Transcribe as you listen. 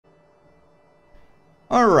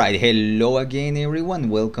Alright, hello again everyone,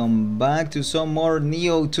 welcome back to some more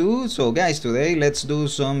Nioh 2. So guys, today let's do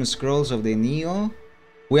some scrolls of the Nioh.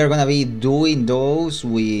 We are gonna be doing those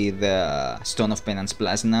with Stone of Penance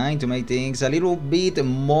plus 9 to make things a little bit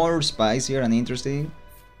more spicier and interesting.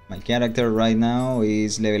 My character right now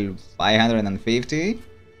is level 550.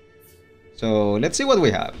 So let's see what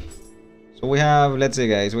we have. So we have, let's see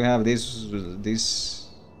guys, we have this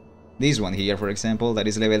one here, for example, that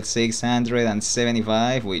is level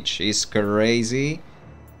 675, which is crazy.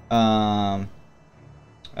 It's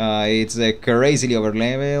crazily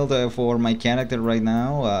overleveled for my character right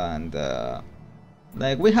now, and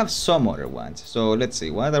like we have some other ones. So let's see,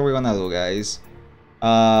 what are we gonna do, guys?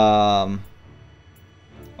 Well,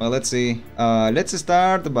 let's see. Let's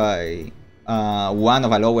start by one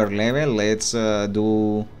of a lower level. Let's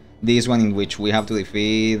do this one in which we have to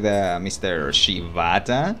defeat Mr.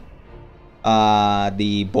 Shibata.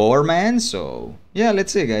 The Boarman. So yeah,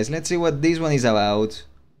 let's see guys, let's see what this one is about.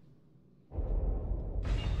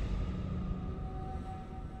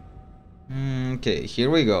 Okay, here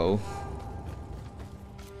we go.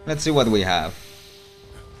 Let's see what we have.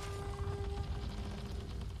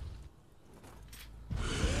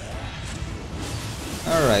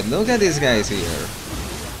 Alright, look at these guys here.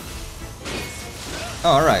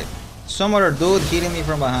 Oh, alright, some other dude hitting me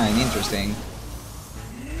from behind, interesting.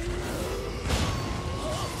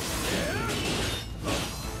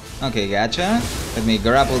 Okay, gotcha. Let me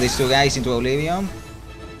grapple these two guys into oblivion.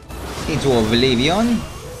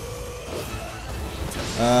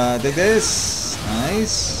 Take this.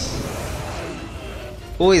 Nice.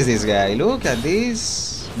 Who is this guy? Look at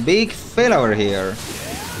this big fella over here.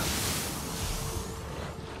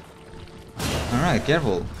 Alright,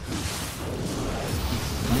 careful.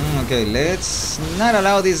 Okay, let's not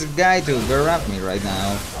allow this guy to grab me right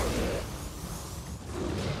now.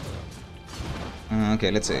 Okay,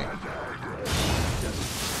 let's see.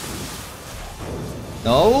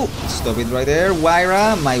 No, stop it right there,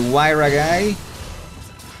 Wyra, my Wyra guy.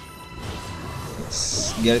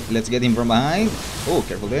 Let's get him from behind. Oh,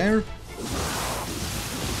 careful there.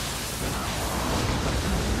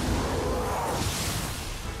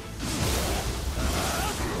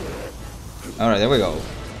 Alright, there we go.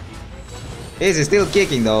 He's still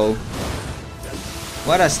kicking though.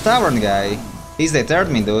 What a stubborn guy. He's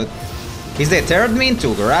determined, dude. He's determined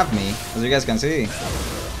to grab me, as you guys can see.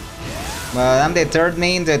 But I'm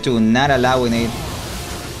determined to not allowing it.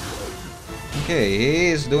 Okay,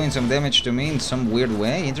 he's doing some damage to me in some weird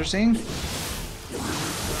way. Interesting.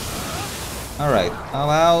 Alright, how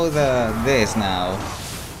about this now?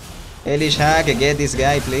 Elish hack, get this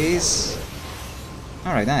guy, please.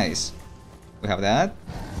 Alright, nice. We have that.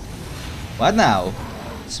 What now?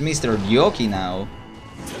 It's Mr. Yoki now.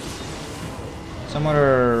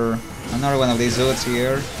 Another one of these dudes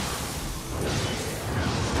here.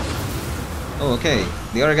 Oh, okay.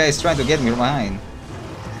 The other guy is trying to get me from behind.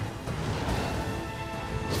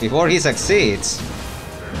 Before he succeeds.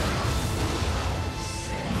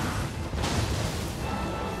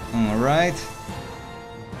 Alright.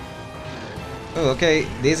 Oh, okay.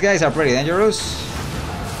 These guys are pretty dangerous.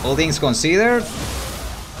 All things considered.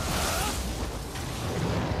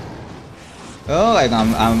 Oh,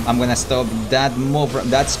 I'm gonna stop that move,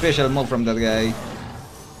 that special move from that guy.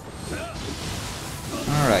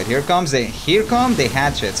 All right, here come the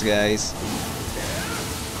hatchets, guys.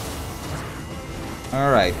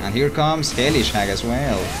 All right, and here comes Hellish Hag as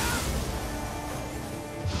well.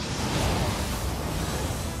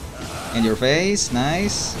 In your face,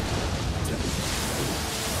 nice.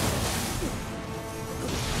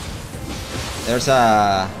 There's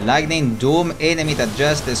a lightning doom enemy that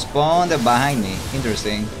just spawned behind me.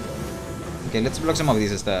 Interesting. Okay, let's block some of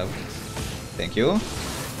this stuff. Thank you.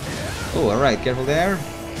 Oh, alright, careful there.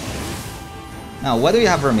 Now, what do you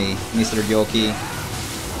have for me, Mr. Yoki?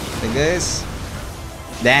 Take this.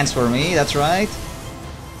 Dance for me, that's right.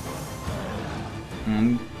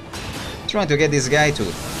 I'm trying to get this guy to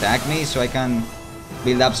attack me so I can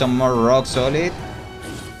build up some more rock solid.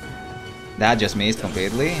 That just missed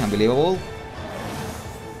completely. Unbelievable.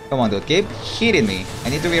 Come on, dude, keep hitting me. I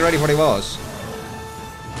need to be ready for the boss.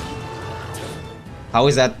 How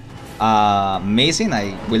is that missing?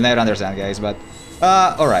 I will never understand, guys, but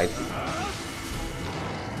alright.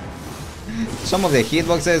 Some of the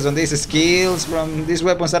hitboxes on these skills from these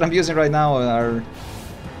weapons that I'm using right now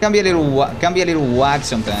can be a little whack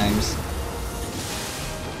sometimes.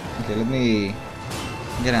 Okay, let me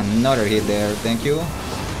get another hit there. Thank you.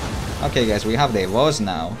 Okay, guys, we have the boss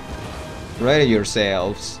now. Ready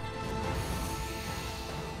yourselves.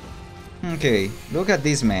 Okay, look at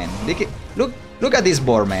this man. Look at this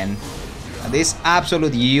boar man. This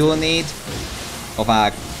absolute unit of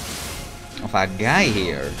a guy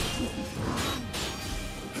here.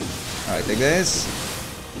 Alright, take this.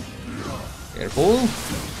 Careful.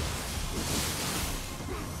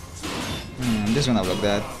 I'm just gonna block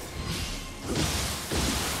that.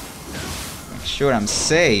 Make sure I'm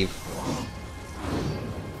safe.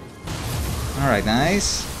 Alright,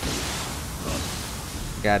 nice.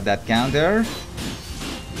 Got that counter.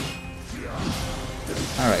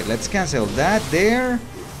 Alright, let's cancel that there.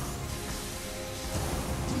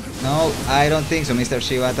 No, I don't think so, Mr.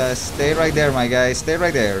 Shibata. Stay right there, my guy. Stay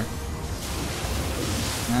right there.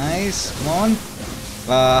 Nice. Come on.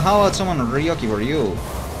 How about someone Ryoki for you?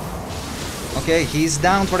 Okay, he's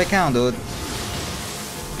down for the count, dude.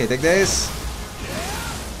 Okay, take this.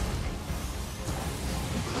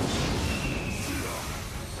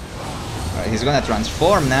 Alright, he's gonna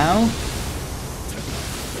transform now.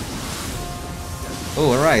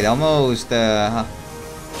 Oh, alright, almost have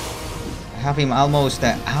him almost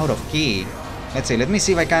out of key. Let's see, let me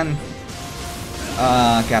see if I can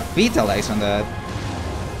capitalize on that.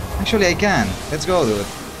 Actually, I can. Let's go, dude.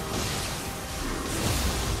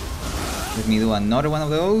 Let me do another one of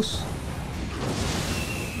those.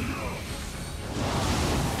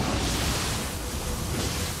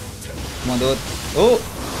 Come on, dude. Oh!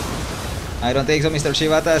 I don't think so, Mr.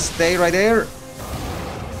 Shibata. Stay right there.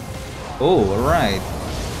 Oh, alright.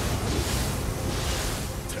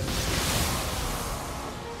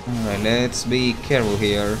 Alright, let's be careful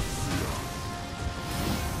here.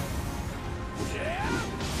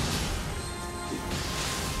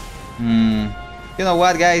 You know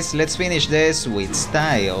what, guys? Let's finish this with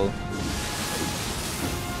style.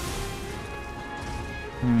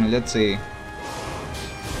 Let's see.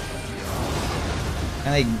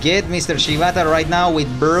 Can I get Mr. Shibata right now with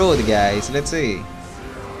Brood, guys? Let's see.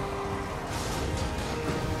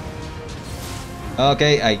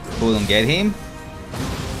 Okay, I couldn't get him.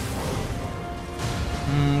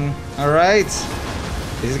 Alright.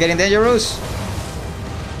 This is getting dangerous.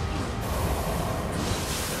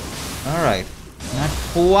 Alright. Not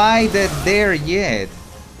quite there yet.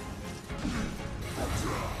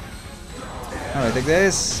 Alright, take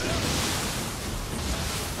this.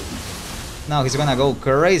 Now he's gonna go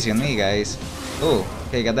crazy on me, guys. Oh,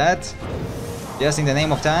 okay, got that. Just in the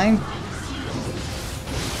name of time.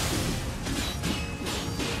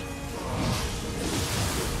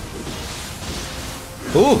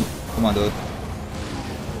 Ooh! Come on, dude.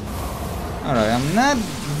 Alright, I'm not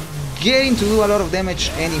getting to do a lot of damage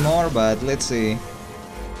anymore, but let's see.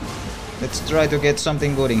 Let's try to get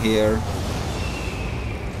something good in here.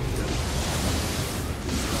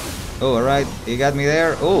 Oh, alright, he got me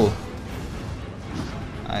there. Oh!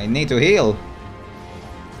 I need to heal.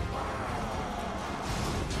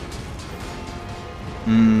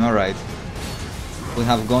 Alright. We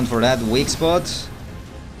have gone for that weak spot.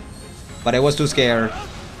 But I was too scared.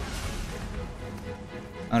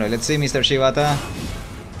 Alright, let's see, Mr. Shibata.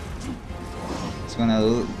 He's gonna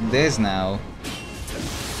do this now.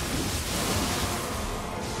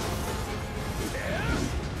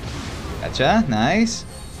 Gotcha, nice.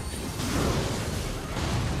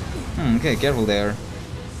 Okay, careful there.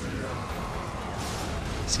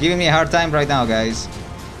 It's giving me a hard time right now, guys.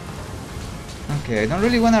 Okay, I don't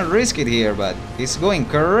really want to risk it here, but he's going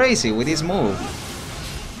crazy with his move.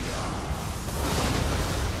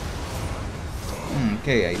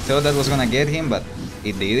 Okay, I thought that was gonna get him, but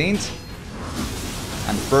it didn't.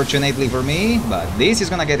 Unfortunately for me, but this is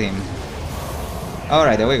gonna get him.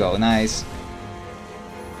 Alright, there we go, nice.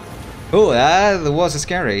 Oh, that was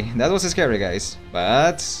scary. That was scary, guys.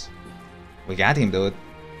 But we got him, dude.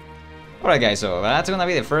 Alright, guys, so that's gonna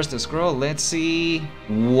be the first scroll. Let's see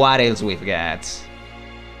what else we've got.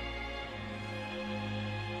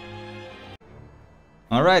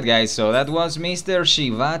 Alright, guys, so that was Mr.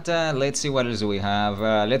 Shibata. Let's see what else we have.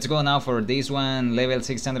 Let's go now for this one, level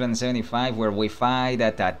 675, where we fight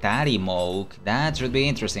a Tatarimokke. That should be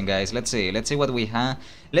interesting, guys. Let's see what we have.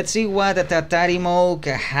 Let's see what a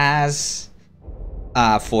Tatarimokke has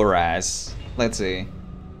for us. Let's see.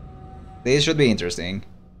 This should be interesting.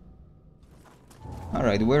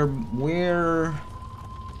 Alright, we're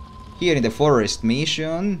here in the forest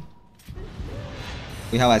mission.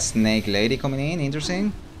 We have a snake lady coming in,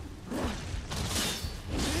 interesting.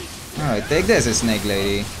 Alright, take this, snake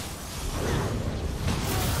lady.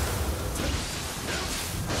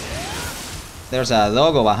 There's a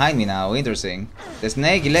logo behind me now, interesting. The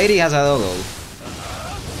snake lady has a logo.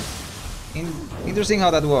 Interesting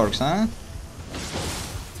how that works, huh?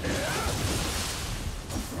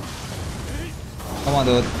 Come on,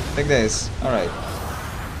 dude, take this. Alright.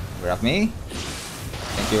 Grab me.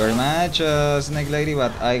 Thank you very much, Snake Lady,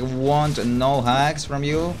 but I want no hacks from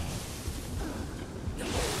you.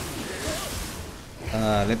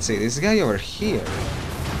 Let's see, this guy over here.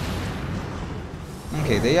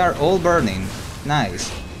 Okay, they are all burning.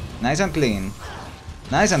 Nice. Nice and clean.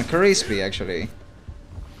 Nice and crispy, actually.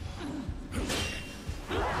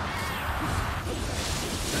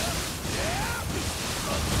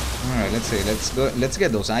 Alright, let's see. Let's go. Let's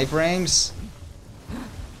get those iframes.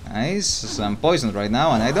 Nice. So I'm poisoned right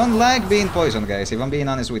now, and I don't like being poisoned, guys, if I'm being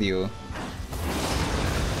honest with you.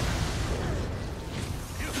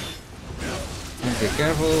 Okay,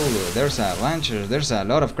 careful. There's a launcher. There's a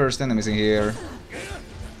lot of cursed enemies in here.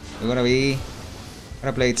 We're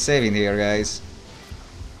gonna play it safe in here, guys.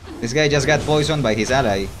 This guy just got poisoned by his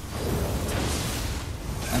ally.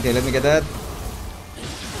 Okay, let me get that.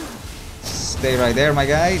 Stay right there, my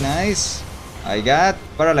guy. Nice. I got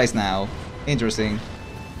paralyzed now. Interesting.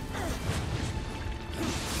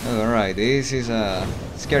 Alright, this is a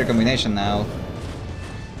scary combination now.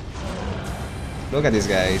 Look at these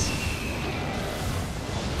guys.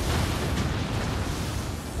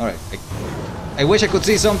 Alright, I wish I could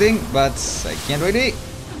see something, but I can't really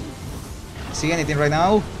see anything right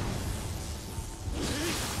now.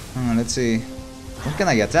 Let's see. What can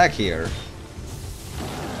I attack here?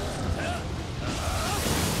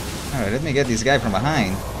 Alright, let me get this guy from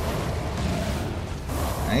behind.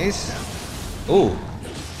 Nice. Oh,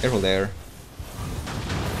 careful there.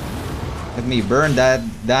 Let me burn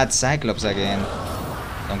that Cyclops again.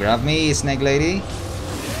 Don't grab me, Snake Lady.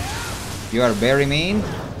 You are very mean.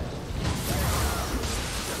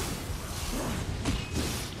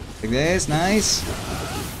 Like this, nice.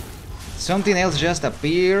 Something else just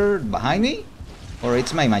appeared behind me? Or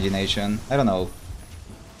it's my imagination? I don't know.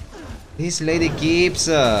 This lady keeps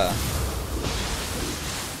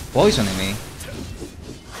poisoning me.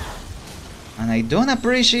 And I don't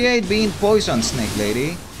appreciate being poisoned, Snake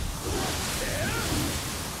Lady.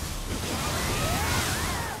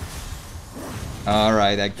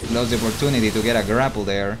 Alright, I lost the opportunity to get a grapple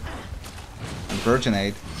there.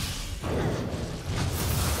 Unfortunate.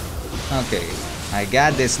 Okay, I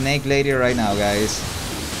got the Snake Lady right now, guys.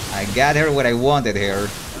 I got her where I wanted her.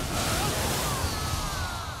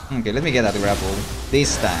 Okay, let me get that grapple.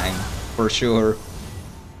 This time, for sure.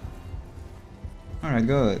 Alright,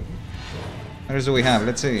 good. What else do we have?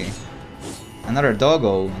 Let's see. Another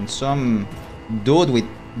doggo and some dude with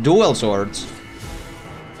dual swords.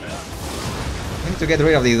 I need to get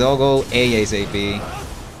rid of the doggo ASAP.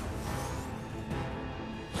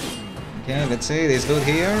 Okay, let's see this dude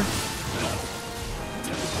here.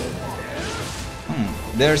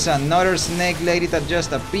 There's another Snake Lady that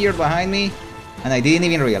just appeared behind me, and I didn't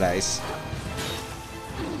even realize.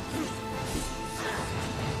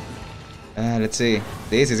 Let's see.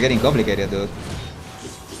 This is getting complicated, dude.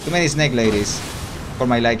 Too many Snake Ladies for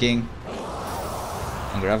my liking.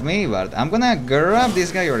 Don't grab me, but I'm gonna grab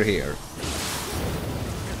this guy over here.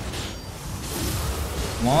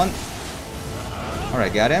 Come on.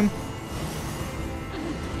 Alright, got him.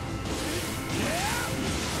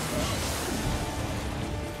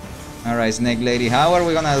 Alright, Snake Lady, how are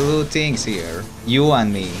we gonna do things here? You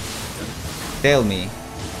and me. Tell me.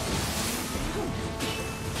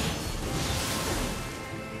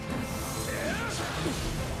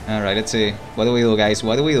 Alright, let's see. What do we do, guys?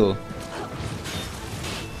 What do we do?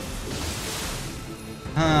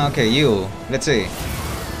 Okay, you. Let's see.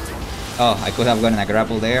 Oh, I could have gotten a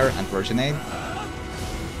grapple there. Unfortunate.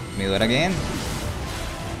 Let me do it again.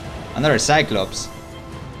 Another Cyclops.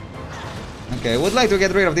 Okay, I would like to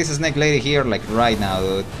get rid of this Snake Lady here, like right now,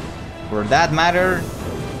 dude. For that matter,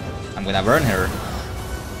 I'm gonna burn her.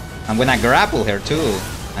 I'm gonna grapple her too.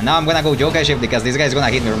 And now I'm gonna go Yokai Shift because this guy's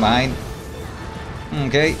gonna hit me from behind.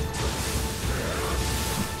 Okay.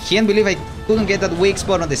 Can't believe I couldn't get that weak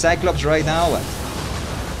spot on the Cyclops right now, but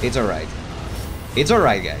it's alright. It's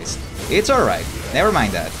alright, guys. It's alright. Never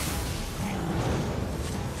mind that.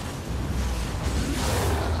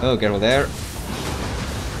 Oh, careful there.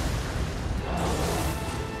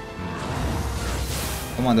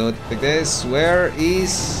 Come on, dude. Take this. Where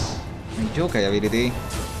is my Yokai ability?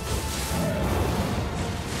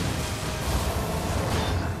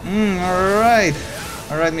 Alright.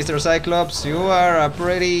 Alright, Mr. Cyclops. You are a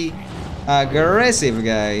pretty aggressive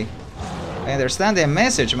guy. I understand the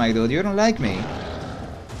message, my dude. You don't like me.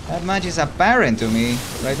 That much is apparent to me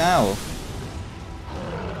right now.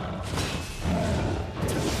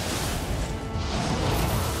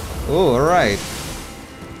 Oh, alright.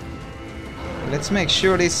 Let's make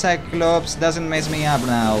sure this Cyclops doesn't mess me up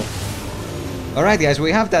now. Alright, guys,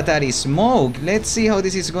 we have Tatarimokke. Let's see how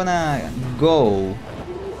this is gonna go.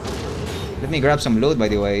 Let me grab some loot, by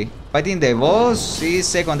the way. Fighting the boss is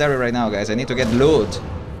secondary right now, guys. I need to get loot.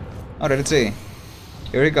 Alright, let's see.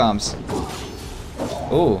 Here he comes.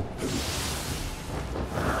 Oh.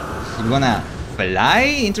 You gonna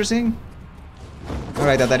fly? Interesting.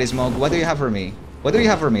 Alright, Tatarimokke, what do you have for me? What do you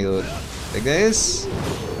have for me, dude? Like this?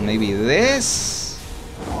 Maybe this?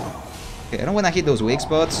 Okay, I don't wanna hit those weak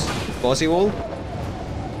spots, if possible.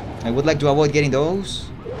 I would like to avoid getting those.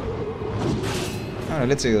 Alright,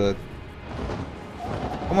 let's see, dude.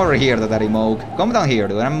 Come over here, Tatarimokke. Come down here,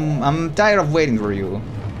 dude. I'm tired of waiting for you.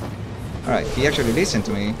 Alright, he actually listened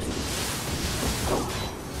to me.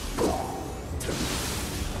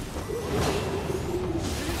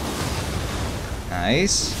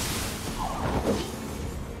 Nice.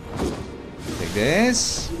 Take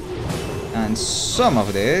this. And some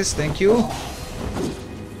of this, thank you.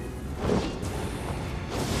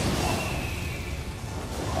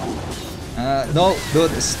 No,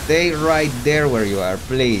 dude, stay right there where you are,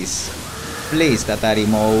 please. Please,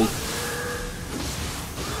 Tatarimokke.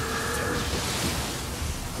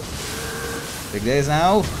 Take this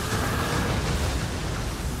now.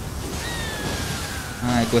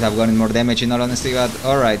 I could have gotten more damage in all honesty, but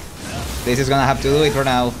alright. This is gonna have to do it for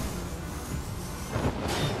now.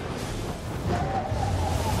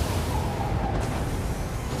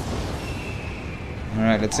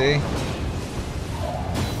 Alright, let's see.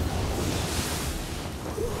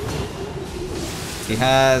 He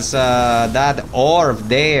has that orb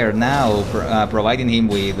there now, providing him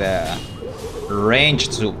with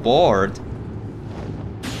ranged support.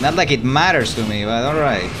 Not like it matters to me, but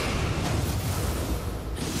alright.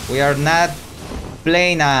 We are not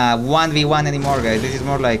playing a 1v1 anymore, guys. This is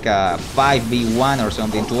more like a 5v1 or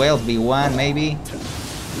something. 12v1 maybe.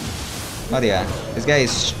 Oh yeah, this guy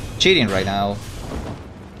is cheating right now.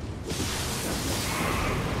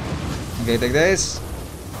 Okay, take this.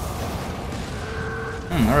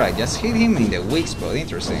 Alright, just hit him in the weak spot.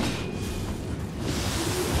 Interesting.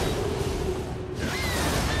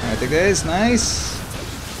 Alright, take this. Nice.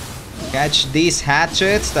 Catch these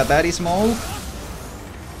hatchets, Tatarimokke.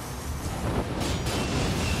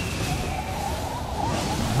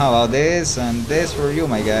 How about this and this for you,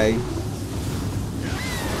 my guy?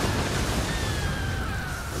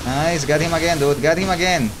 Nice, got him again, dude. Got him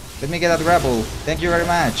again. Let me get that grapple. Thank you very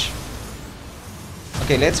much.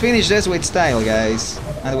 Okay, let's finish this with style, guys.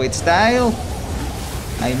 And with style,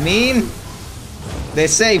 I mean the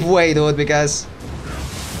safe way, dude, because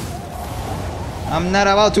I'm not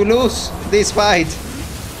about to lose this fight.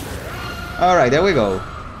 Alright, there we go.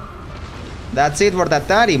 That's it for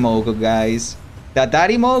Tatarimokke, guys.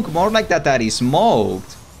 Tatarimokke, more like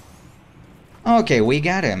Tatarismoked. Okay, we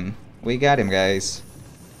got him. We got him, guys.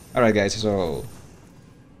 Alright, guys, so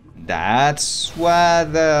that's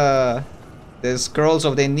what the scrolls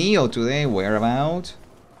of the Nioh today were about.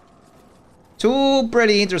 Two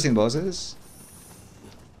pretty interesting bosses.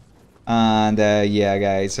 And yeah,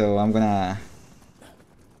 guys, so I'm gonna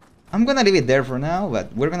leave it there for now,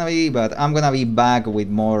 but I'm gonna be back with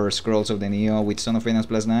more scrolls of the Nioh with Son of Penance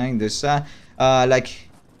 +9. This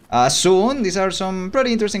soon. These are some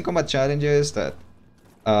pretty interesting combat challenges that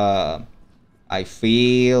I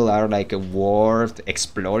feel are like worth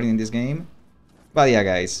exploring in this game. But yeah,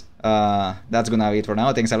 guys, that's gonna be it for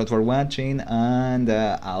now. Thanks a lot for watching, and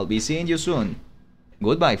I'll be seeing you soon.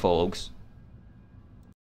 Goodbye, folks.